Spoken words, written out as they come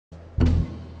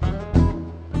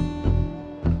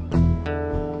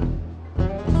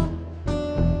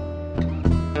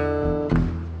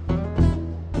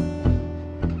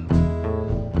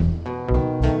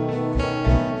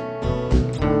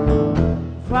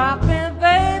Rockin',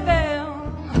 baby,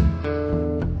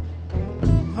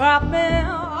 rockin'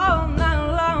 all night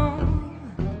long,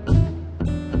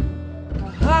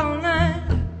 all night.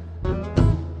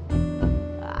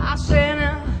 I said,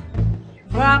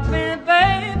 rock me,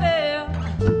 baby,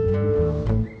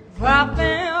 rock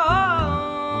me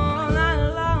all night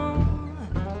long,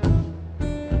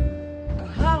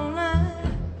 all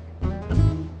night.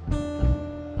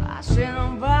 I said,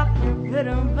 rock me,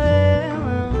 pretty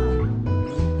baby,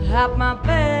 have my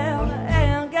bell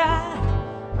and got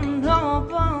no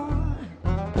bone.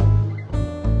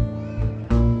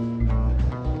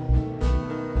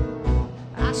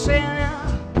 I said,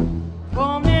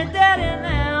 for me, daddy,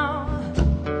 now.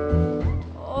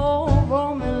 Oh,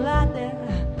 roll me like that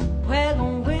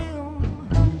wagon wheel,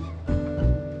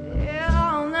 yeah,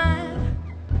 all night.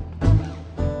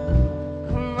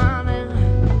 Come on and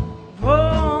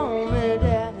roll me,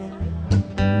 daddy,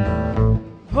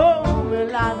 roll me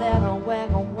like that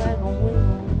wagon wheel,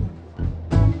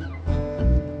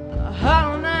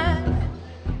 all night.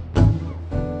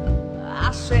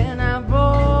 I said, now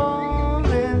roll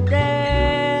me,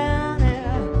 daddy,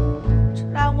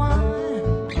 till I want.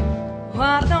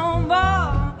 Why don't boy?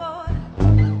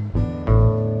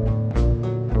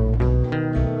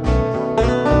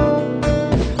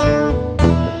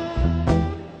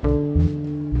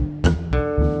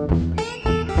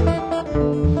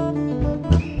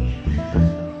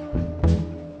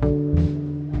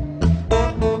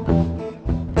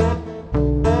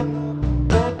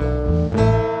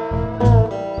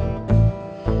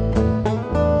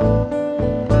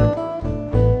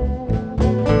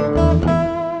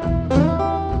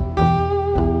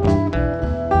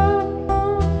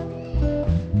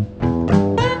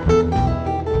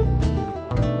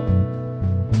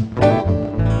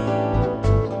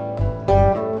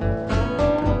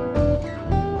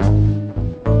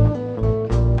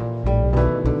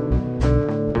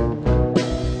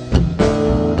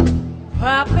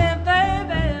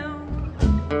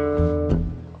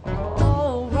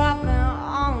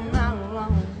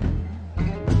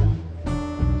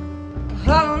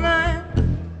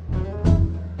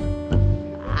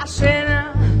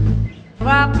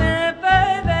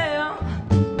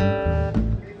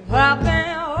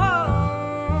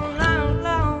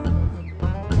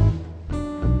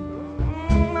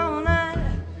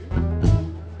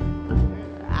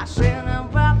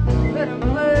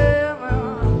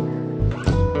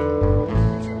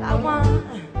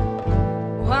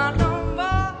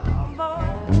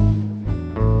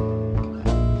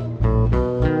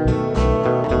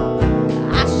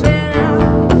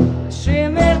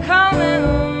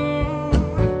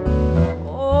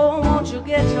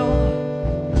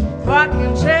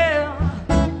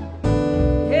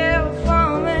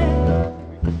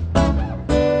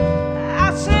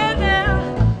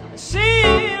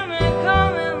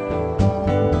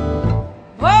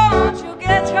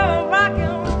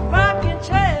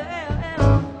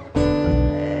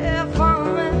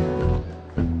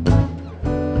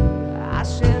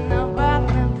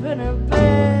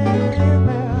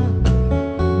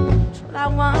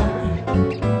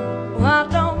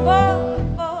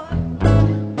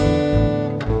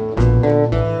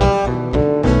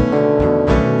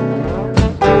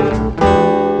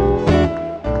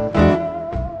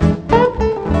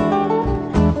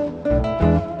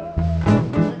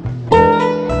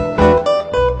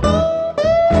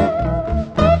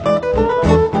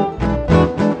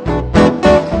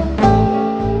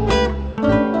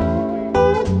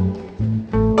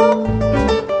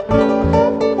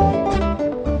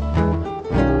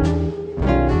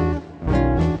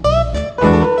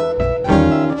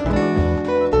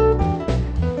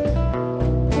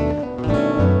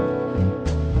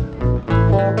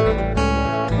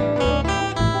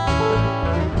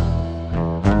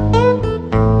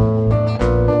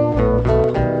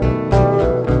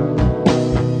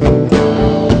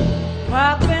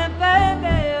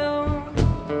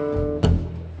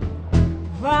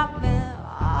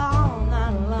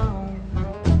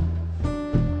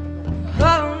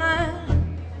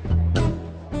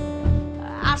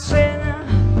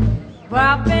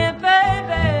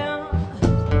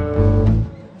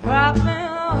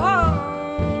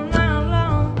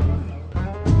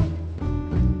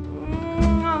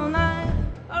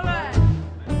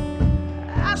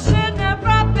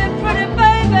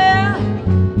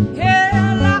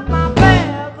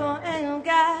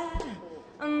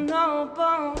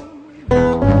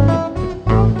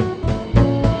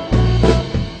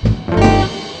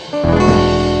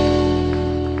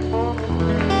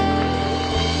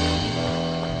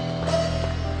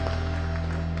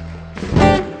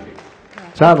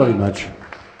 Thank you very much.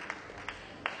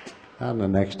 And the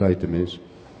next item is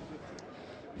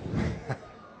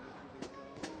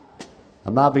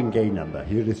a Marvin Gaye number,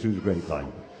 Hear It Through the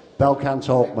Grapevine. Belle can't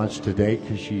talk much today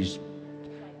because she's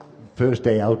first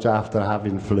day out after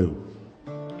having flu.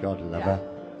 God love her.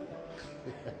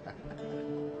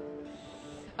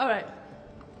 All right.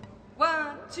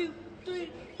 1, 2,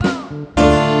 3, 4.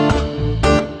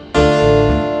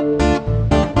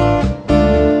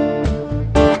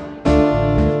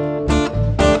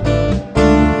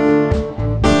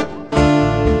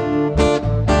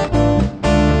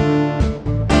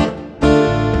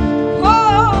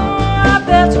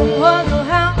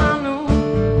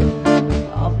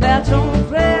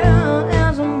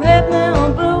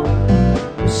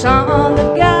 Some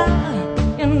the guy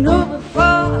you knew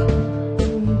before.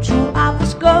 True, I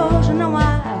was goes, you know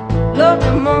I love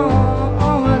you more.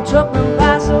 Only took me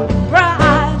by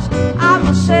surprise. I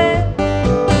must say,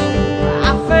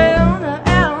 I found her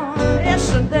out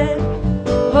yesterday.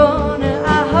 Honey,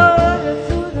 I heard it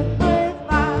through the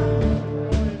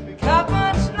grapevine. How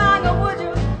much longer would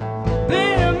you be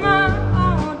my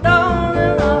own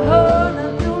darling? I heard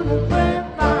it through the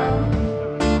grapevine.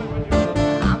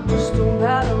 I'm just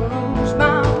about to lose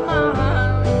my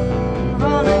mind,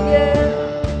 honey, yeah.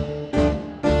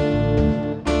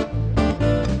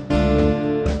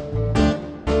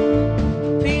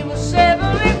 People say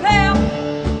very pale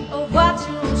of what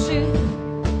you see.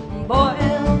 Boy,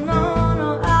 no, no,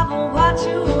 I will what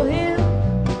you hear.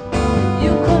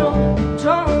 You could have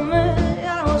told me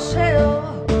yourself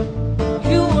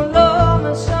you would love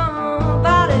me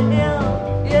somebody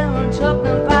else. Yeah, and took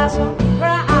me by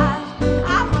surprise. I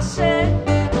must say,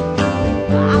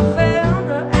 I found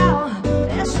her out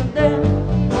yesterday.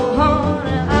 Oh,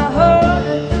 honey, I heard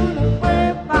it through the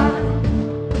grapevine.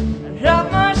 And how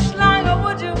much longer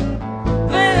would you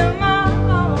be my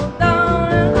own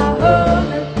darling? I heard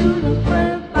it through the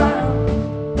grapevine.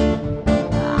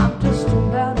 I'm just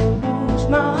about to lose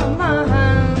my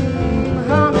mind,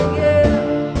 honey, yeah.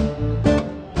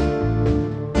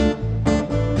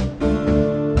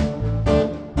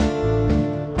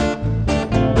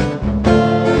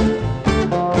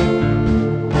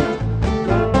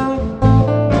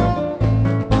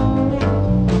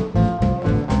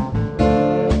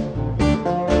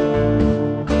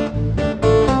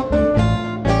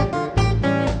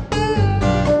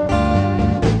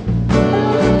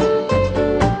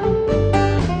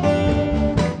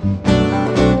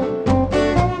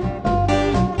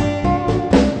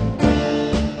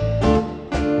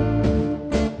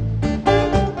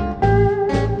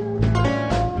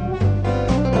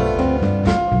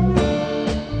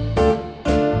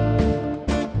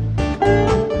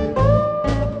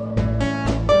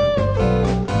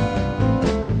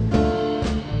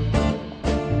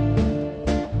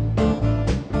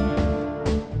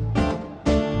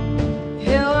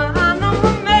 Here I know a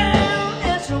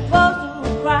man is supposed to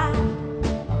cry,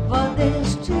 but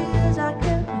there's tears I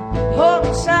can't hold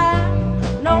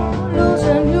inside. No,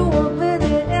 losing you will be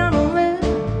the enemy.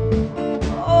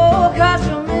 Oh, 'cause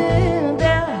you mean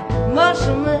that much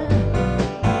to me.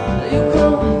 You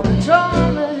could have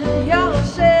told me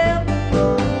yourself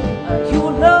you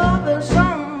love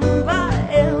somebody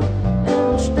else.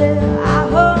 Instead, I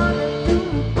heard it through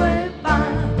the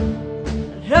grapevine.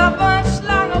 How much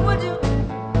longer would you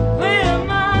be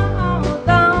my own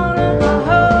darling? I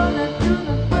heard it through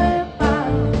the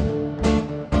grapevine.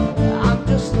 I'm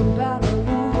just about to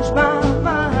lose my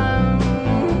mind,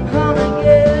 honey,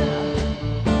 yeah.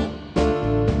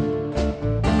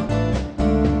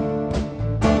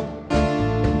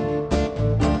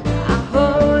 I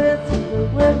heard it through the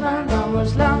grapevine. How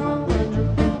much longer would you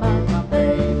be my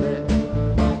baby?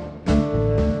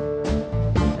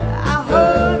 I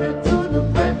heard it through the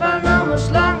grapevine. How much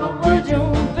longer would you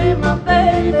be my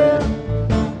baby?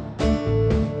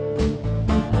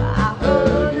 I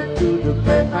heard it through the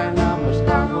grapevine. How much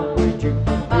longer would you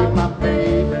be my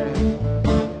baby?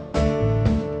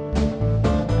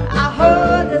 I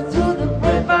heard it through the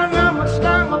grapevine. How much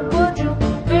longer would you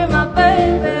be my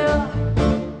baby?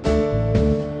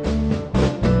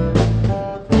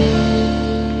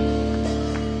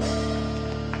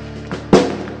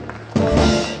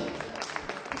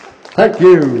 Thank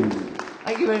you.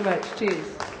 Thank you very much. Cheers.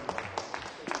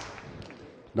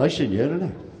 Nice in here, isn't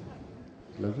it?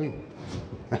 Lovely.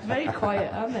 Very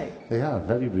quiet, aren't they? They are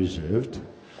very reserved.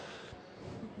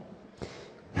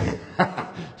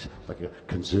 Like a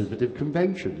conservative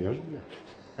convention, isn't it?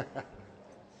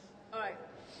 All right.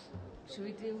 Should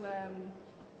we do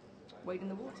Wade in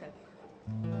the Water?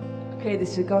 Okay,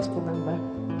 this is a gospel number.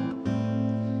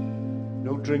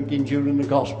 No drinking during the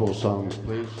gospel songs,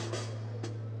 please.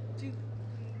 2,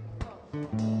 3,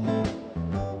 4.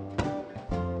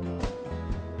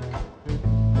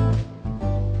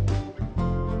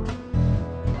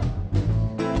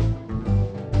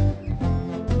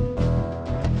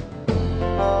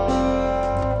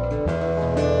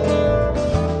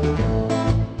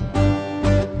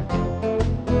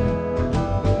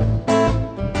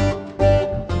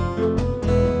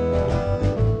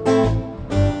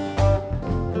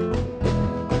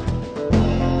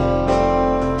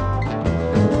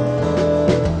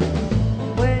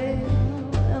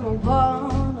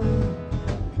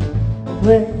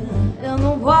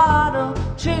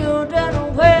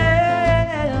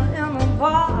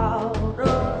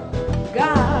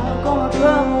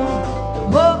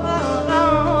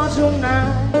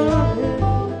 tonight.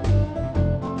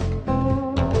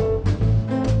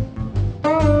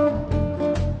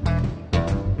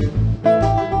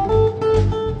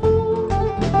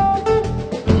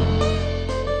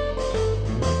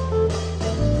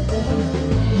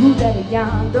 That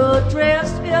yonder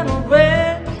dressed in a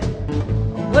red,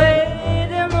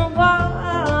 wade in the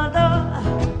water,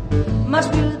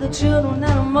 must be the children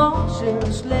and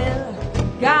emotions led.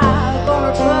 God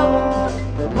gonna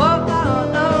trouble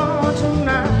water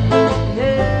tonight.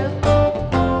 Yeah.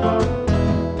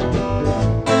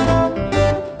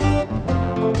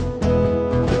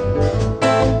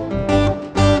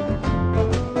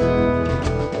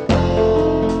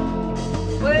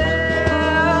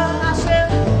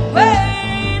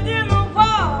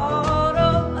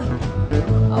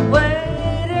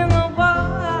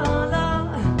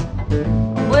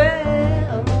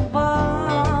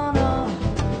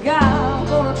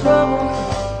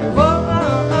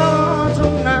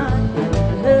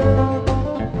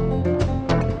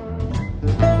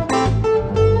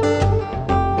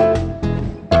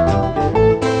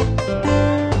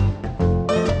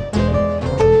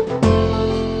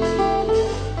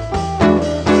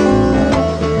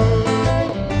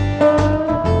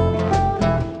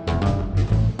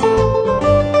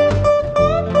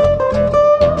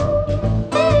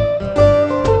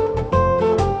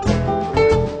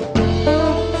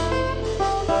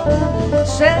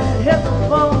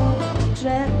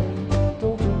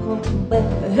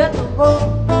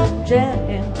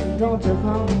 Don't you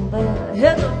come back,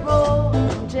 hit the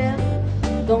road, Jack.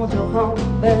 Don't you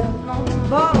come back no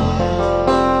more.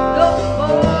 No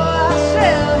more, I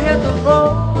said, hit the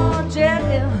road, Jack.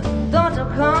 Don't you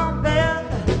come back,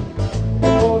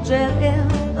 oh Jack.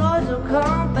 Don't you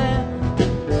come back,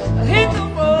 hit the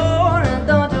road, and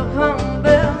don't you come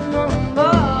back no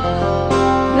more.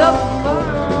 No more.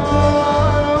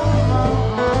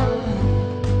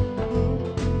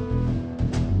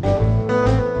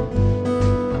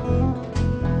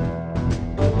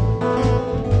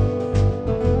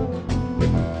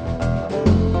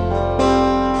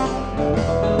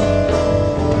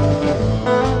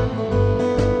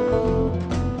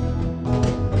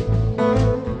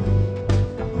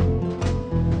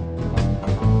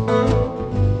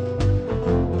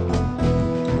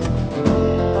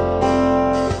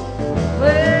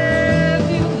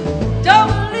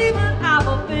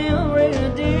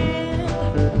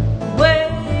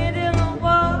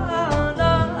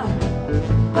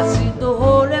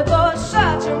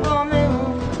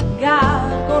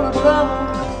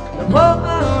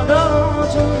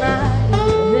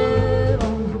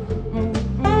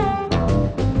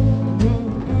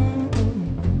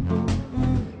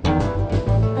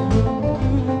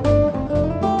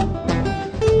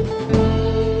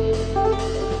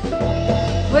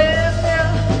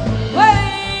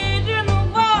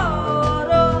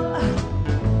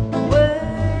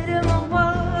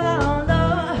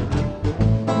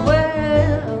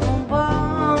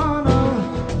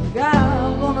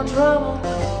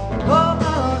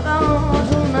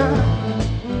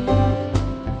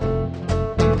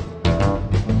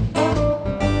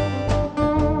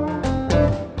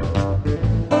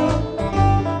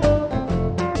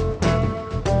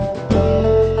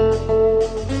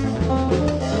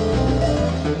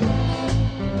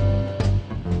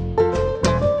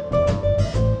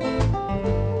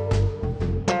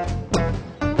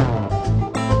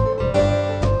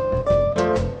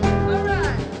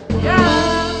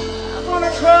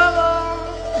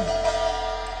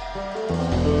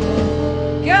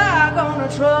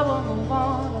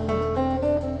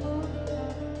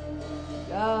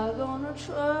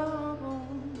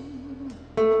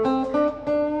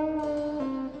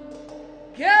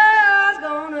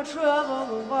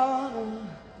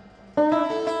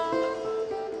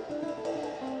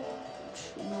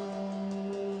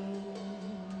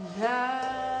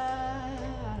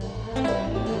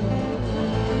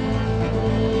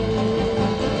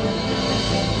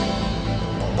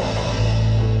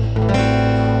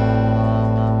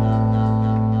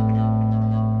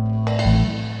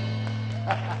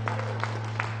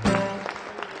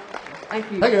 Thank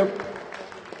you.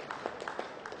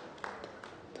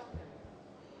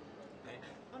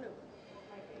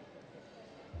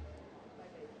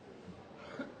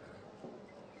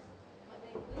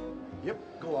 Yep,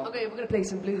 go on. Okay, we're going to play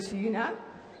some blues for you now.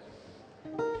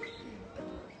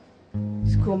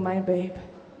 It's called My Babe.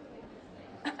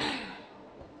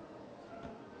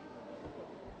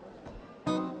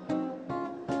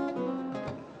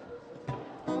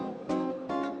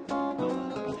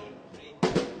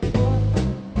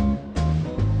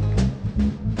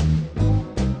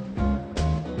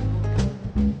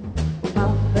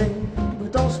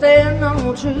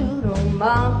 no truth on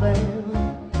my baby.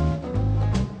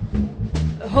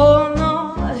 Oh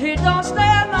no, he don't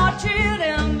stand no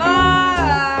cheating,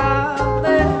 my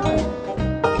baby.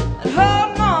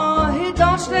 Oh no, he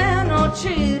don't stand no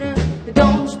cheating. He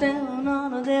don't stand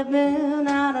none of that man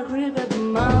out of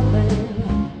creeping, my baby.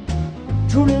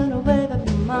 True little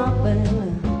baby, my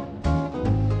baby.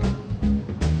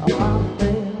 Oh, my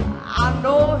baby. I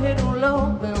know he don't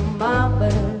love me, my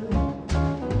baby.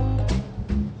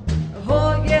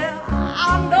 Oh yeah,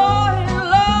 I know he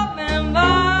love me, my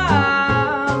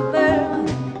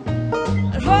baby.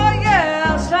 Oh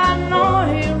yes, I know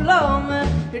he love me.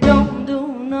 He don't do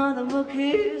nothing but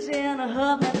kiss and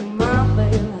hug me, my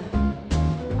baby.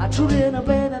 I truly little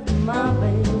baby, my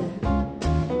baby.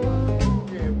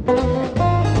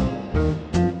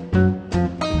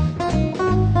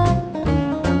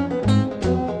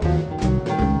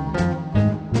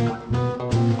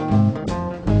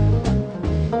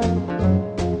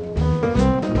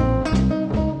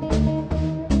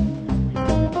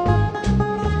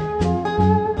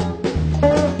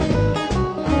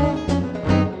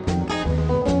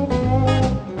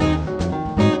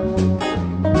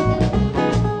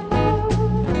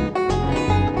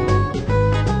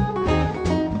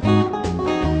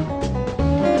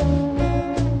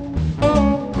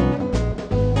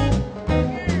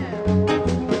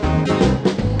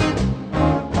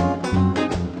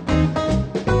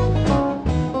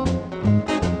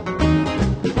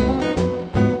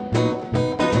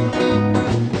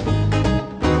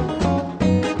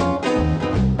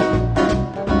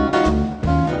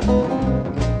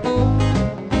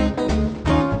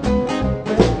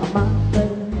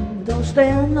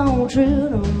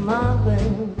 Truth on my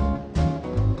baby.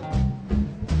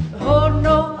 Oh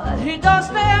no, he don't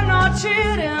stand no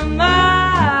cheating,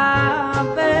 my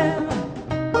baby.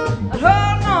 Oh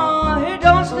no, he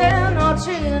don't stand no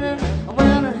cheating.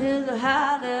 When he's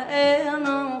high there ain't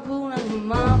no fooling,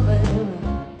 my baby.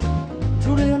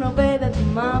 True little baby,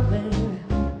 my baby.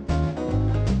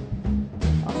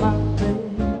 Oh, my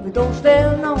baby, don't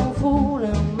stand no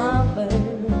fooling, my baby.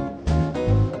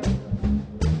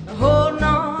 Oh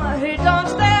no, he don't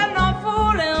stand no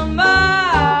fooling,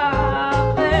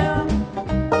 my baby.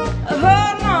 Oh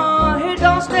no, he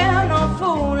don't stand no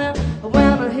fooling.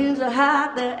 When he's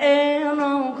hot, there ain't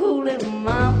no cooling,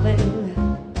 my baby.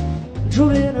 True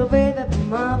little baby,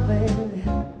 my baby.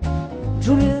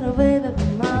 True little baby,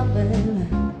 my baby.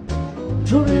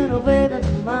 True little baby,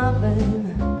 my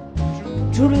baby.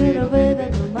 True little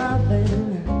baby, my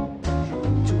baby.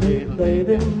 True little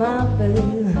baby, my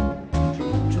baby.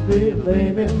 True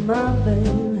baby, my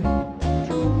baby.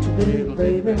 True little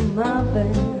baby, my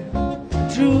baby.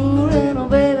 True little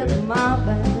baby, my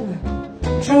baby.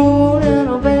 True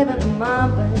little baby, my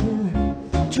baby.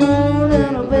 True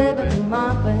little baby,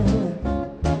 my baby.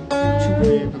 True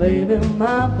little baby,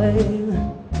 my baby.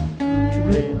 True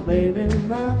little baby, my baby. True little baby,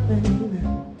 my baby.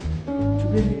 True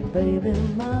little baby, my baby. True little baby,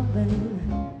 my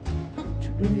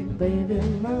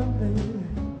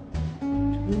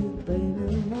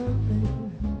baby.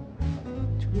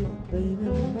 Baby,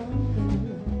 my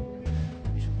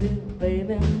baby,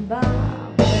 baby, my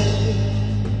baby.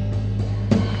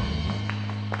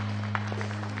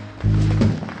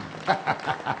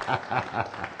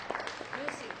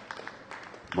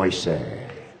 Moise.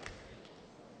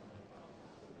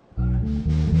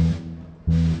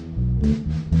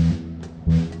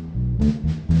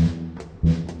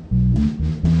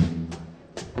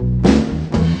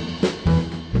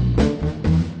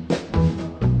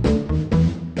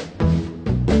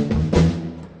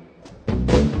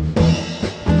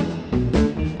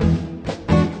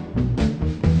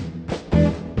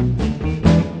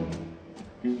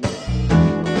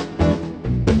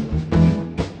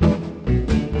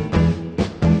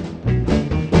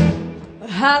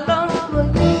 I love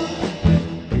you,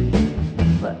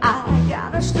 but I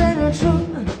gotta stay true.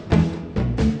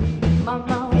 My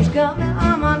mama's got me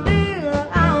on my knees,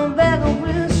 I'm begging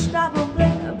you to stop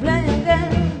playing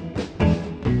games.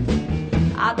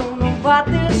 I don't know what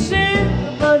this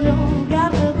is, but you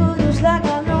got me good just like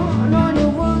I know you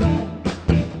would.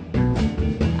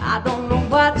 I don't know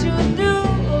what you do,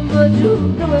 but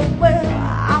you do it well.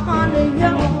 I'm under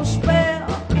your spell.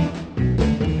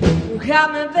 You got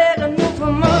me begging you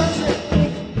for mercy.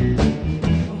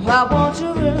 I want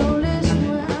you to listen.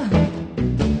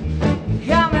 You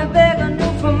got me begging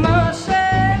you for mercy.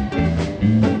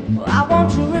 I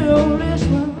want you to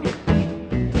listen.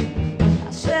 I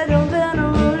said you better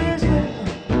listen.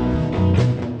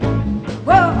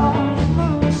 Well,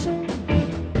 mercy.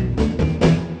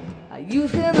 You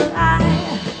feel that I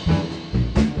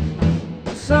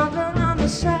something on the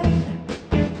side.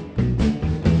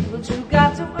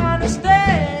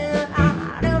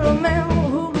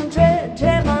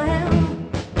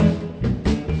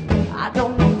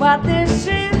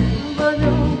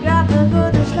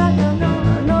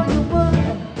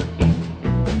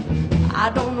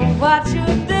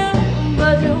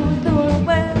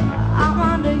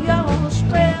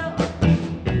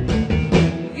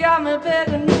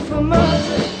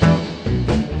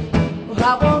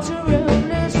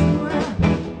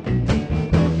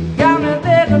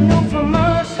 begging you for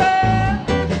mercy.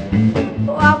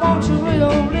 Oh, I want you real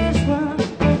listen.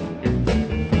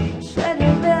 I said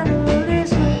you better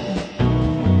listen.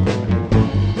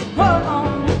 Hold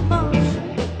on, mercy.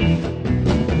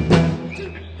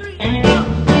 2, 3, 4.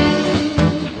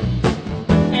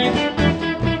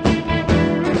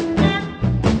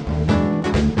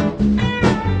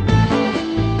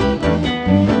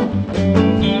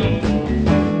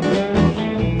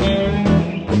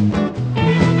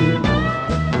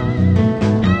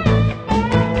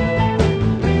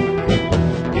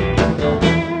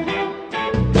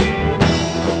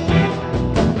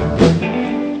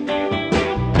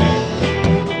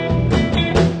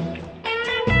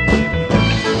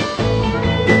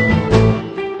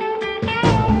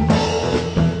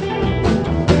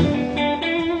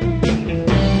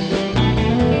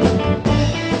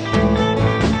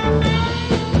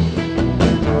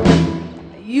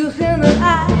 Youth in the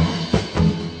eye,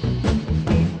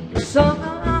 something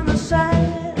on the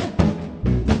side,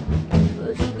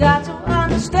 but you got to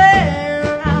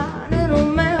understand. I need a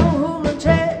man who will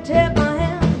take my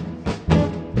hand.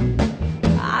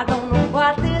 I don't know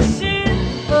what this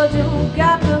is, but you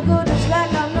got the good. It's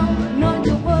like I know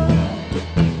you would.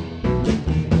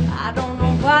 I don't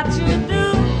know what you do,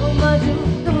 but you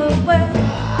do it well.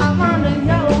 I'm under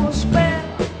your spell.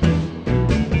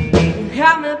 You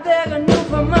got me begging you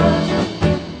for mercy.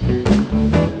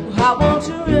 I want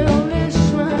you real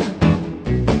listen.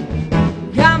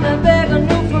 You got me begging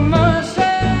you for mercy.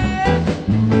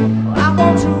 I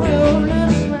want you real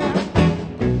listen.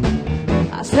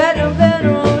 I said you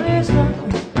better listen.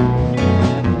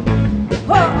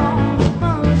 Oh,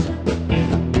 mercy.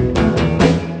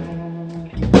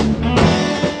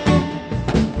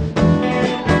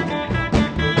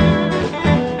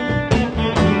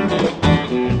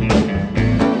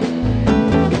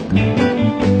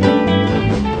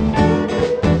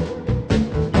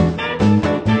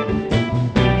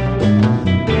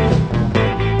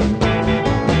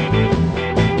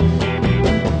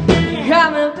 Got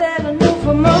me begging you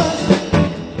for mercy.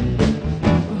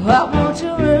 I want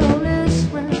you real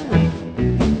listen.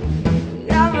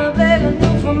 Got me begging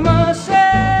you for mercy.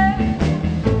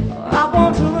 I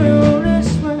want you real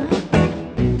listen.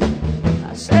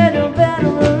 I said you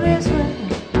better listen.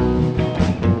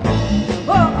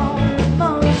 Oh,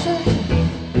 mercy.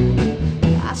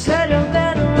 I said you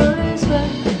better listen.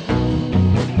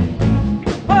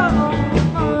 Oh,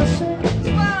 mercy.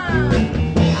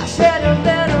 I said you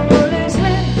better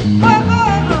listen. Oh,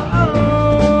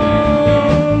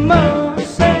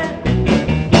 mercy.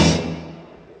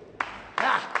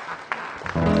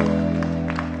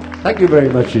 Thank you very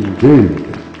much indeed.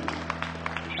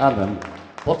 Alan,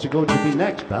 what's it going to be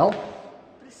next, Belle?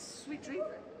 Sweet dream.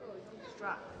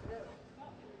 Strap.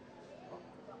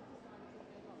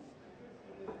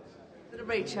 Bit of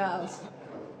Ray Charles.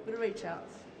 Bit of Ray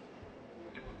Charles.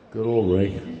 Good old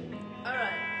Ray. All right.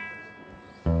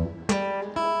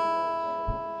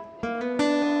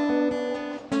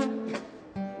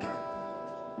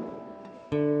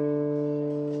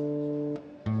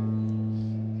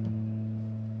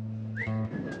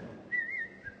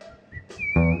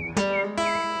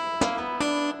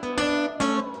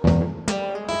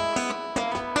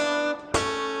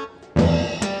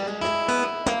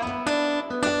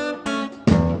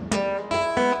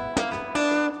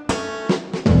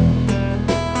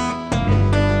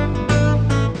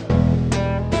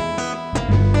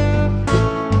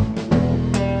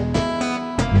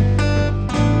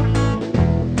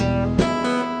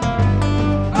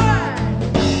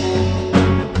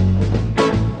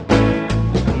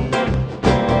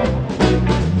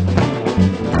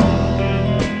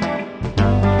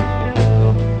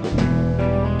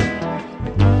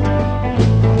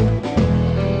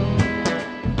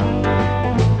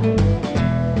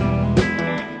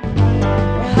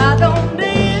 I don't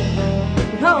need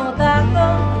no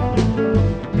doctor,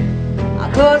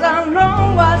 'cause I know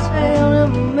what's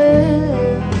ailing me.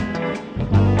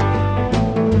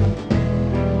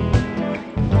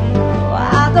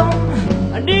 I don't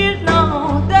need no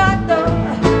doctor,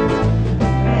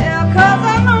 yeah, 'cause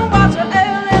I know what's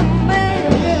ailing me.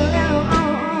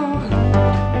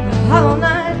 All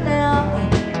night now,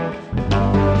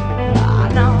 I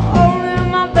know only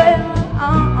my baby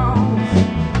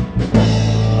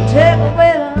take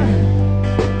away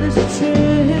this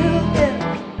truth, yeah.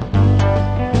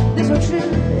 This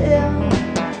truth, yeah.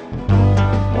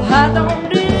 Well, I don't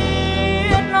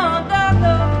need no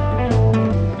doctor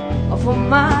for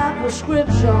my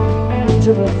prescription to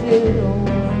fulfill.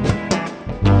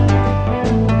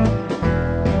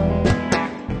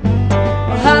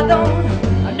 Well, I don't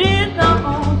need no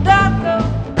doctor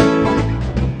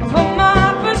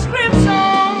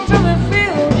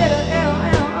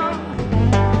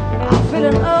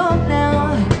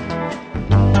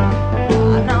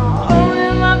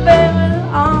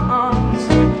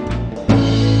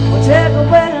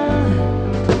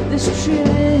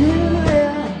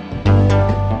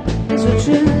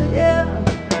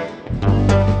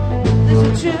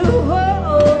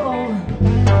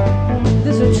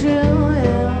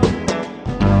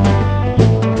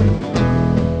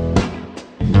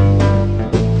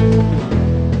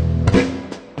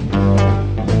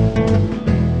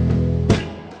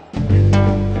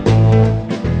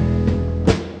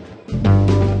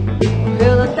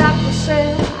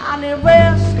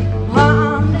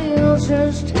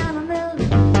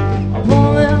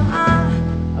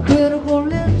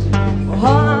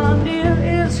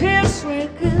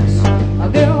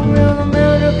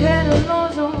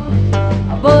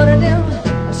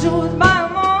soothe my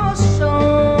emotion.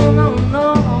 Oh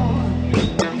no,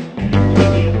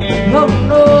 oh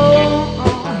no.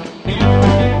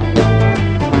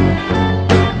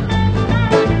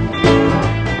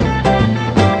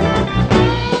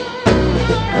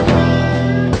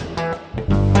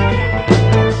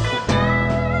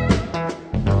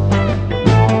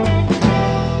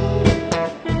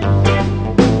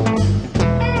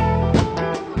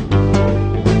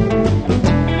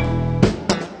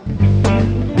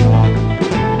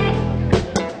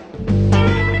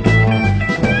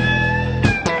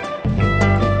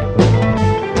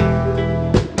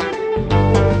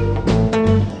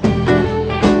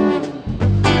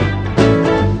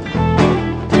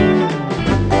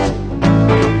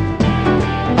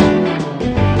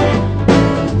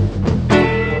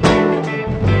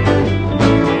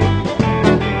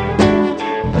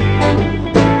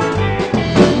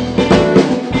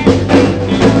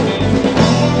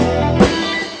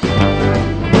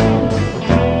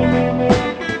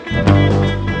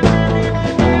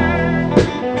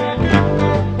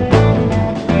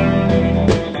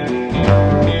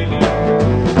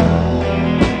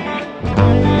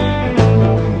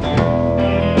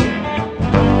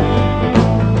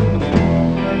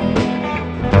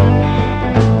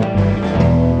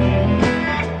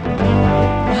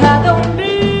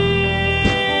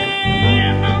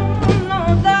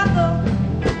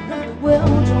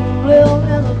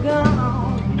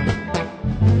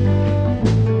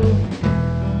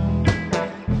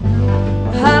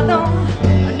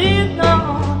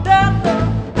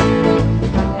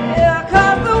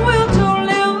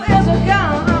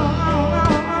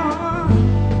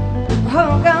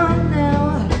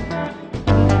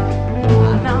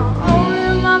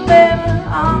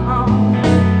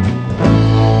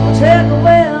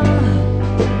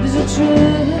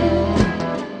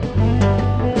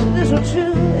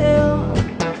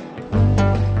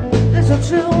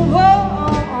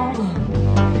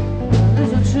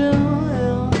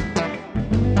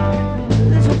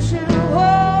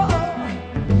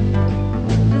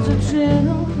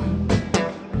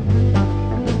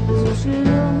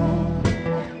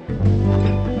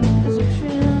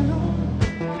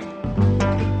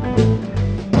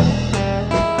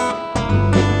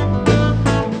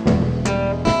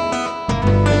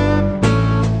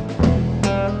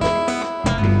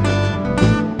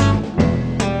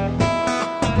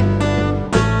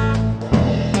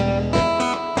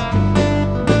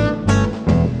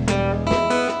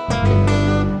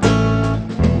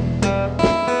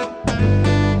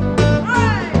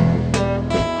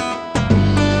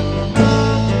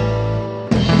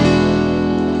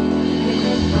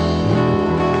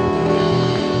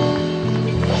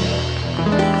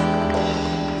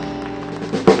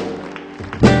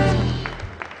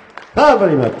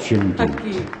 Very much indeed. Thank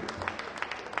you.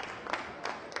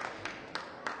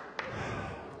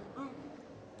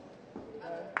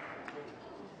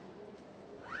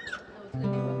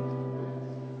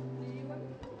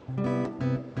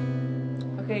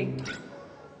 Okay.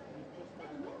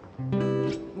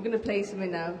 We're going to play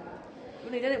something now. We've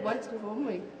only done it once before, haven't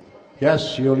we?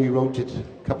 Yes, you only wrote it a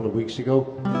couple of weeks ago.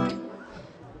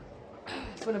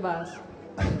 It's one of ours.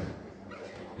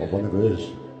 Or one of hers.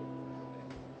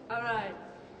 All right.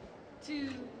 2,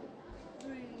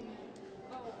 3,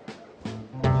 4.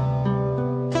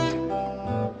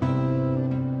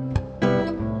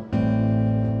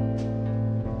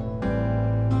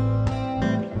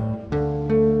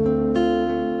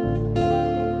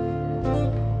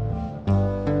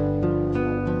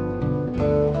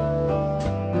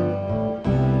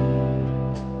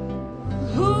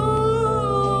 Who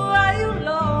are you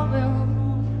loving?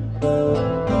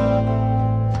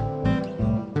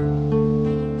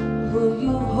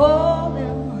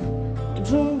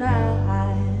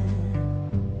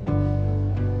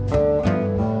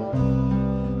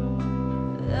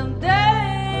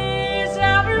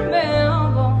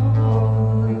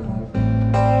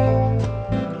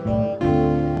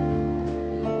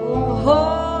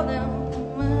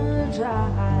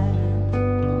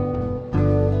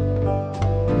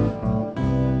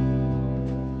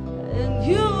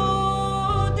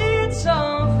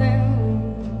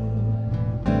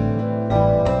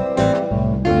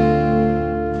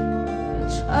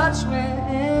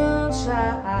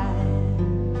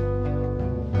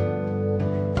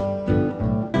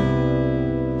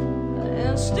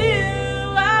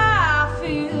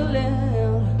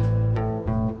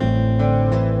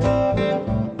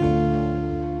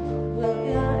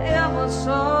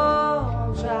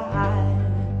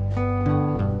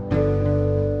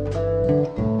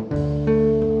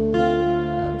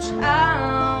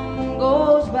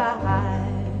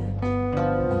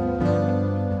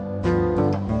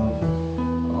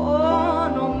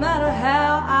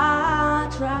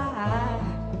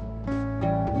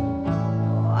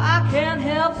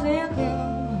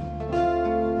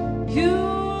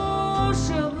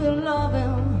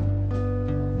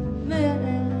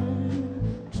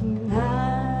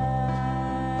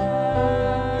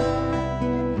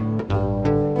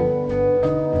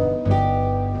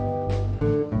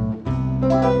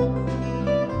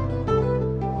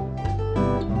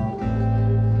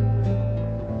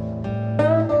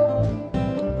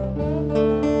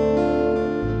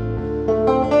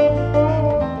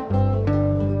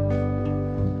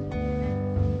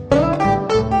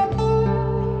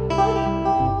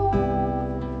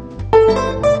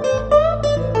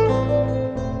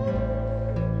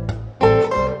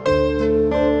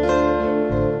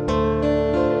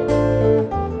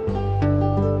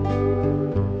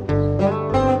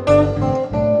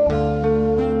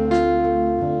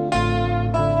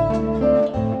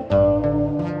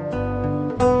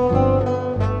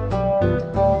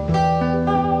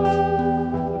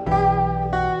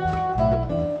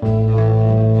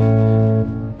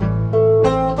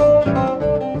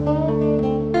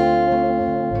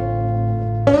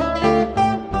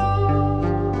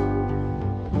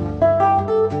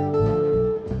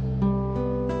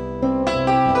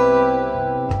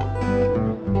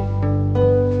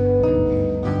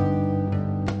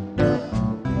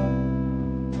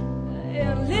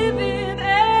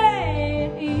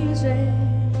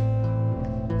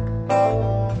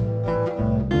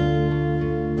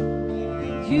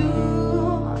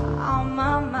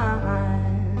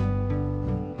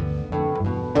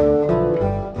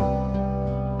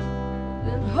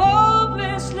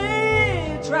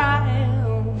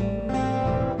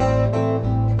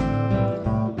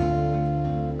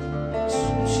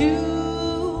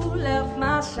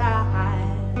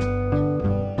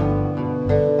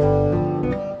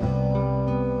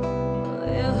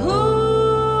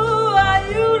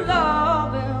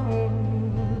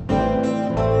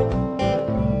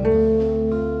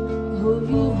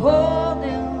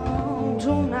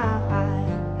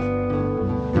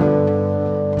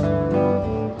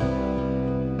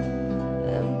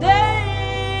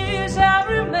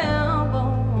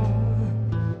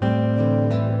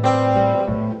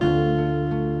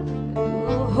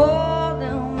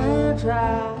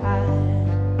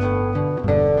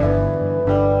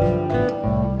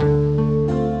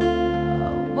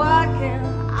 What can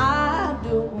I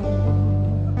do?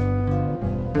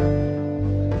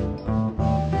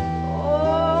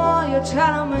 Oh, you're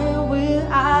telling me we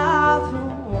are through.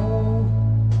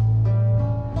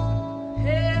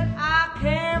 Hey, I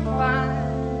can't find.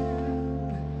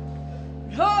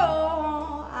 No,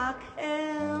 I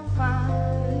can't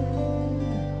find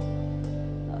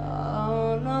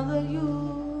another you.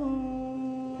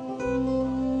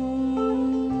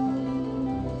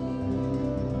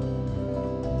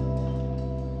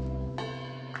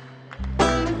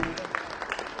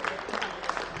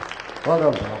 Well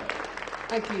done, pal.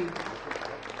 Thank you.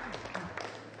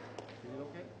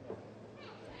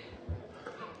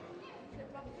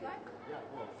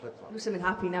 Do something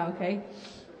happy now, okay?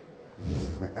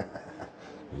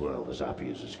 Well, as happy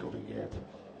as it's going to get.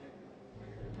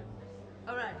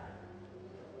 All right.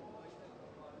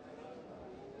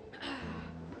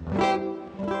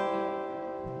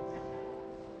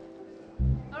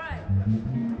 All right.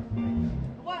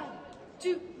 1,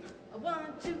 2,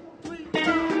 1, 2, 3, 4.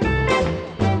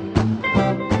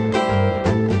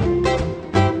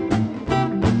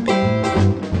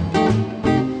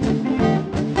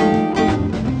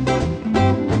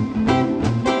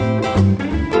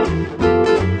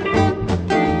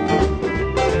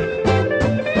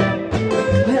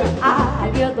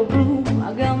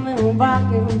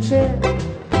 Rocking chair.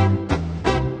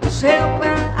 Say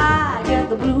when I get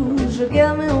the blues, you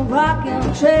give me a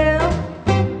rocking chair.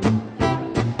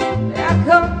 I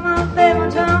come my baby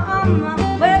down my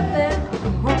baby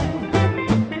home.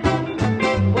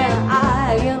 When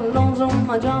I get lonesome,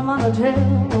 I jump on the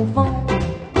telephone.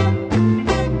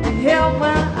 Yeah,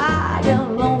 when I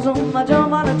get lonesome, I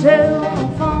jump on the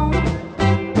telephone.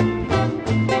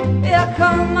 Yeah,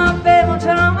 come my baby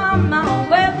down my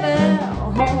baby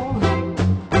home.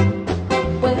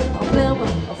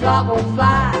 Flock will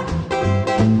fly.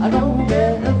 I don't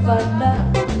care if I die.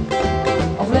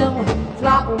 A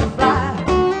flock will fly.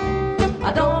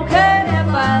 I don't care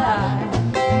if I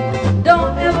die.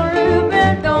 Don't ever leave me.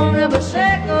 Don't ever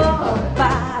say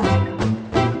goodbye.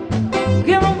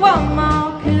 Give me one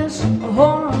more kiss.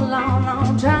 Hold a long,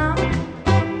 long time.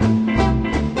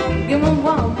 Give me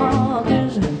one more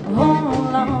kiss. Hold a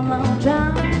long, long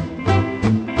time.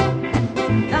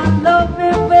 I love me,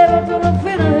 baby, till the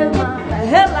feeling in my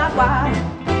head like why.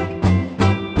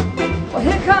 Well,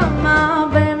 here come my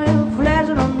baby,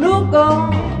 flashing a new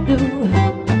gon' do.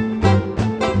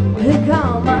 Well, here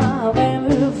come my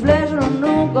baby, flashing a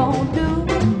new gon' do.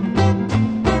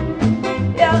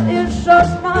 Yeah, it's so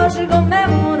smart, she gon' make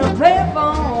me wanna play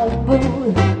phone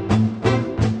booth.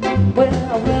 Well,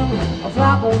 a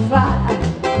flock will fly.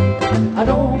 I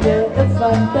don't care if I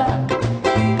die.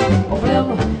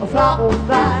 Well, a flock will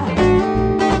fly.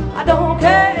 I don't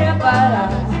care if I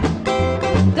die.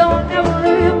 Don't ever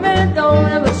leave me, don't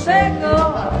ever say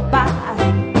goodbye.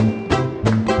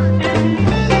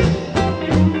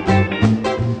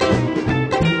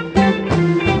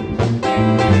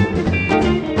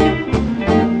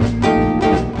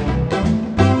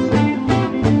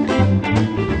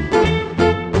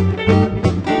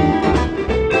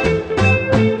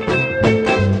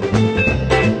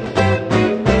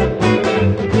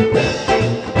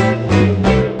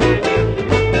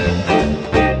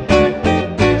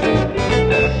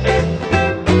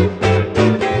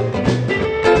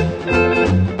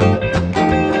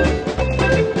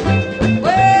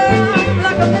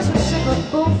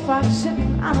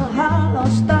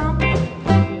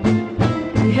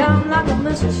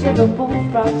 Mississippi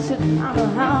bullfrog sitting on a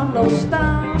hollow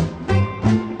stump.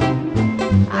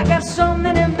 I got so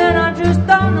many men, I just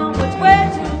don't know which way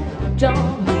to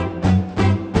jump.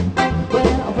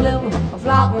 Well, a flip, a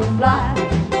flock will fly.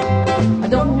 I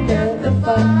don't care if I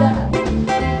die.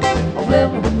 A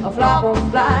flip, a flock will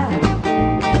fly.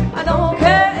 I don't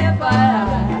care if I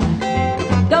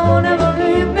die. Don't ever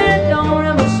leave me, don't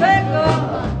ever say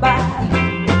goodbye.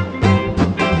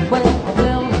 Well, a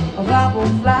flip, a flock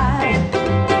will fly.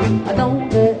 I don't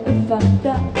care if I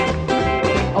die.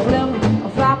 A flip, a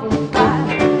flock will fly.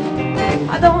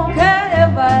 I don't care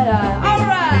if I die.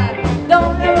 Alright,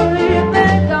 don't ever leave me,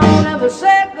 don't ever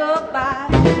say goodbye.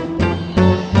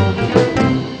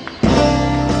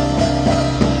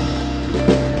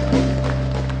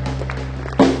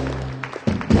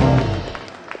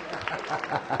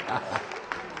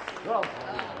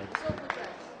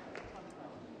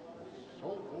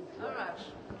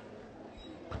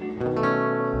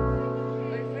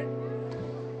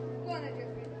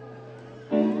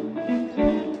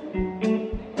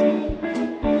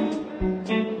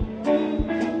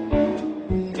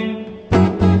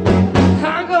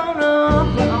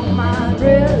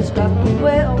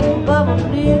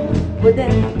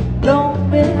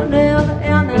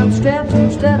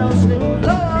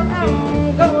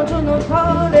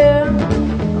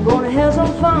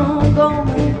 fun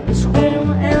gonna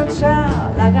scream and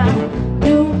shout like I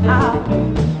do out.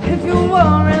 If you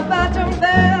worry about your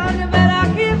bed, you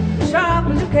better keep sharp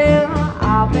as you can.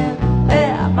 I've been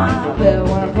at my bed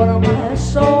when I put on my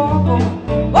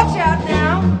song. Watch out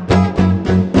now.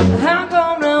 I'm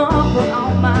gonna put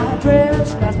on my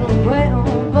dress, got some weight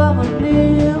on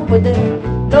bubbly with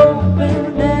it. Don't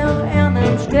bend down and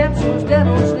them steps instead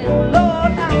of slim.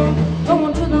 Lord, I'm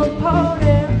going to the party.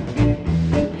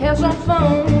 Have some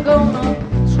fun, gonna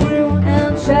scream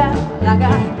and shout like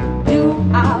I do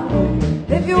out.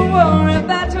 If you worry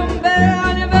about your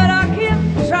bed, you better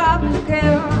keep sharp as you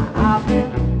can. I've been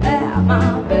at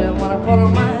my bed when I put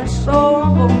on my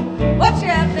song. Watch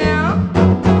out now.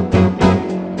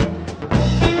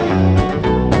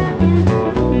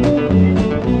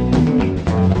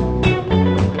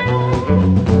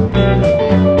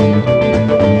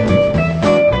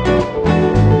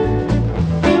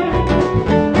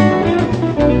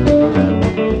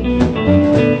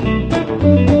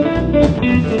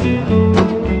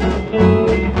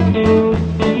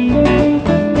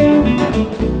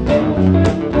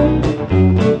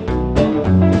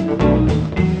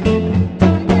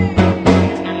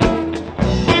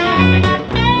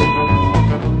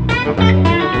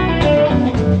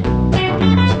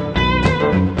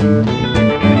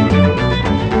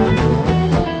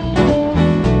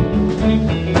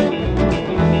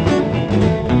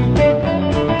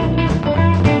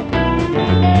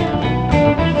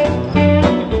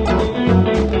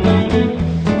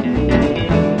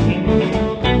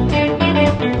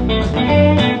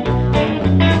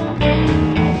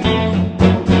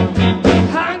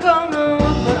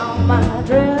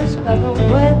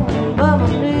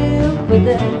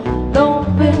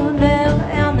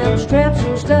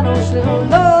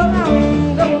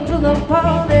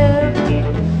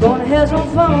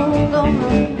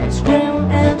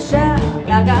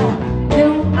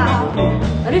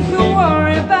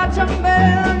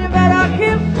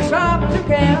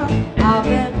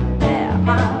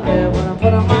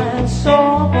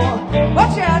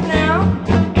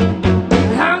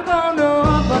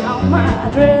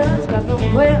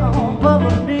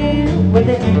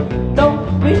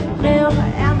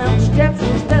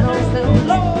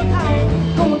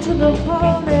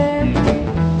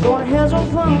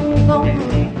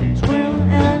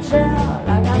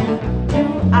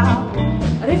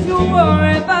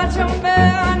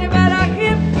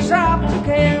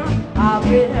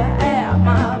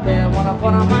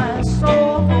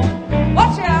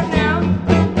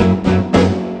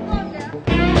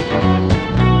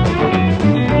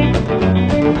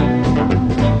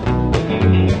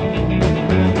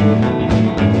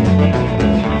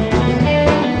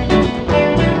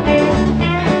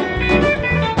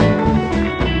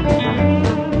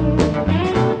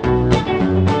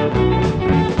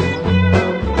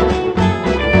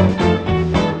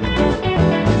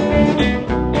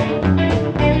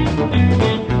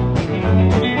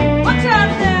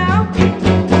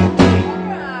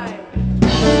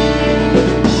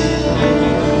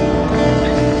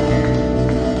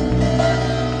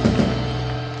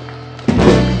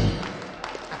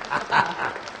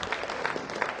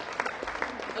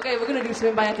 Okay, we're gonna do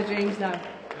Swim by Etta James now.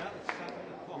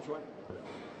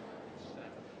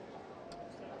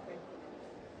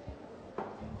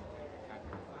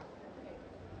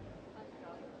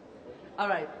 All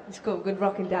right, let's go. Good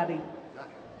rockin' daddy.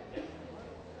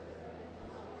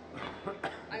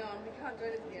 Hang on, we can't do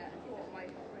anything yet.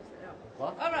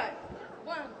 What? All right,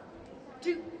 1,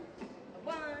 2,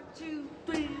 1, 2,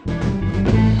 3.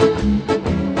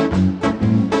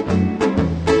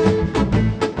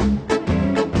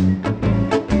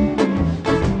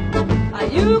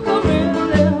 You can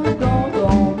really go.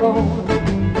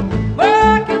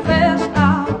 Working fast,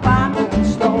 I'll buy and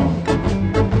store.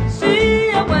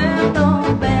 See you when the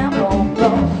band won't go.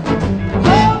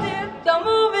 Hold it, don't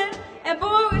move it, and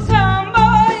boogie some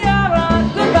boy. You're a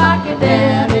good rocky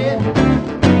daddy.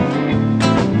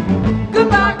 Good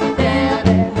rocky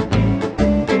daddy.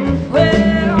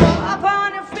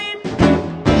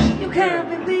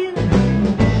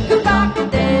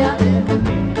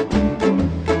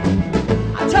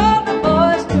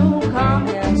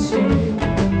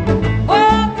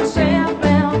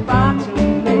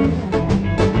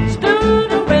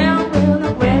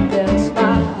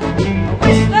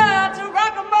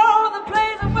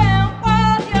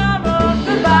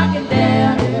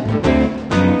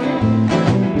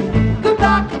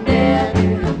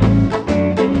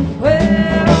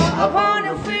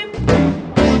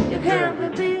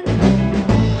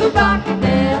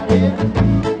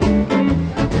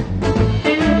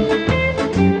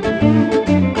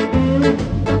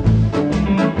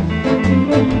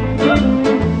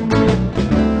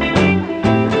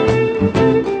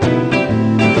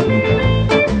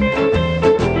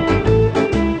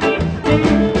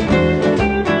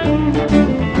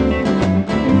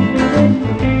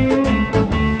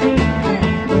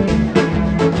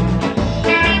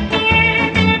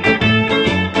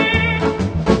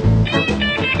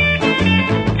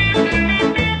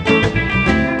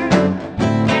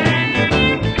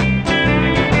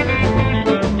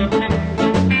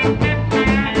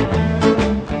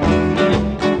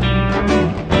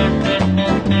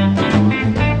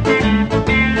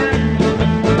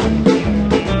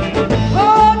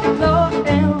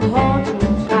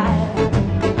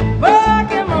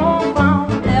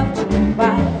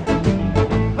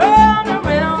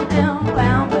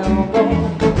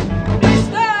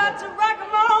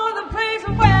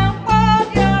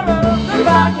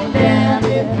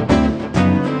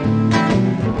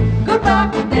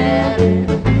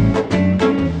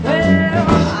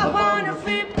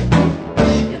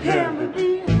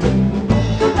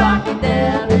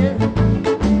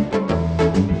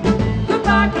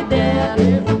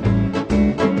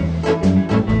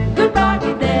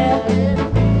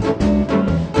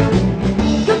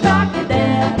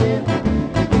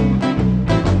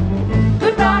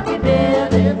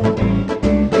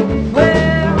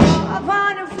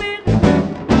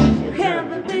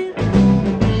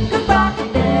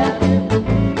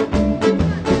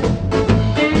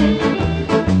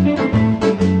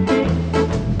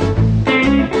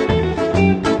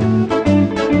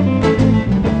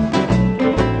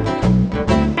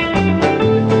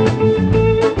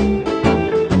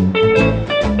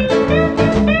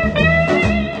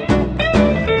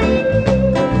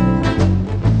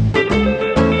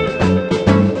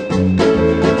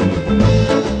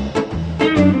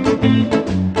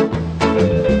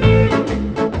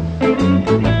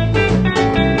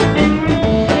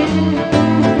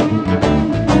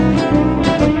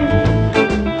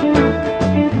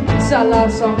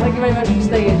 last song. Thank you very much for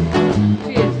staying.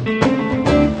 Cheers.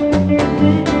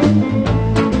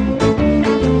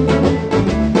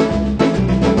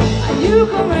 You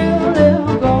come here,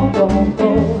 little go.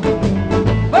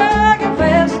 Working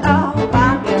fast, I'll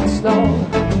find you slow.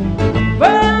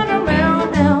 Burn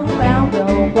around and round the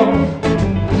world.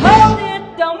 Hold it,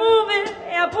 don't move it,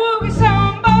 and boogie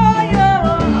song, boy, you're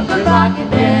good rocky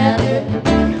daddy.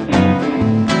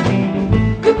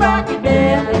 Good rocky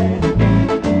daddy.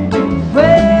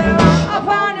 Well, up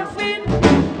on your feet,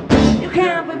 you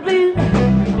can't be bleeding.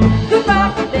 Good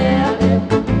rocky daddy.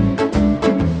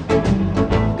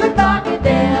 Good rocky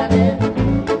daddy.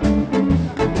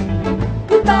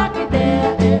 Good rocky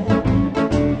daddy.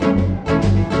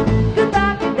 Good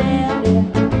rocky daddy.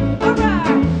 All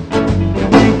right.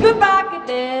 Good rocky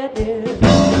daddy.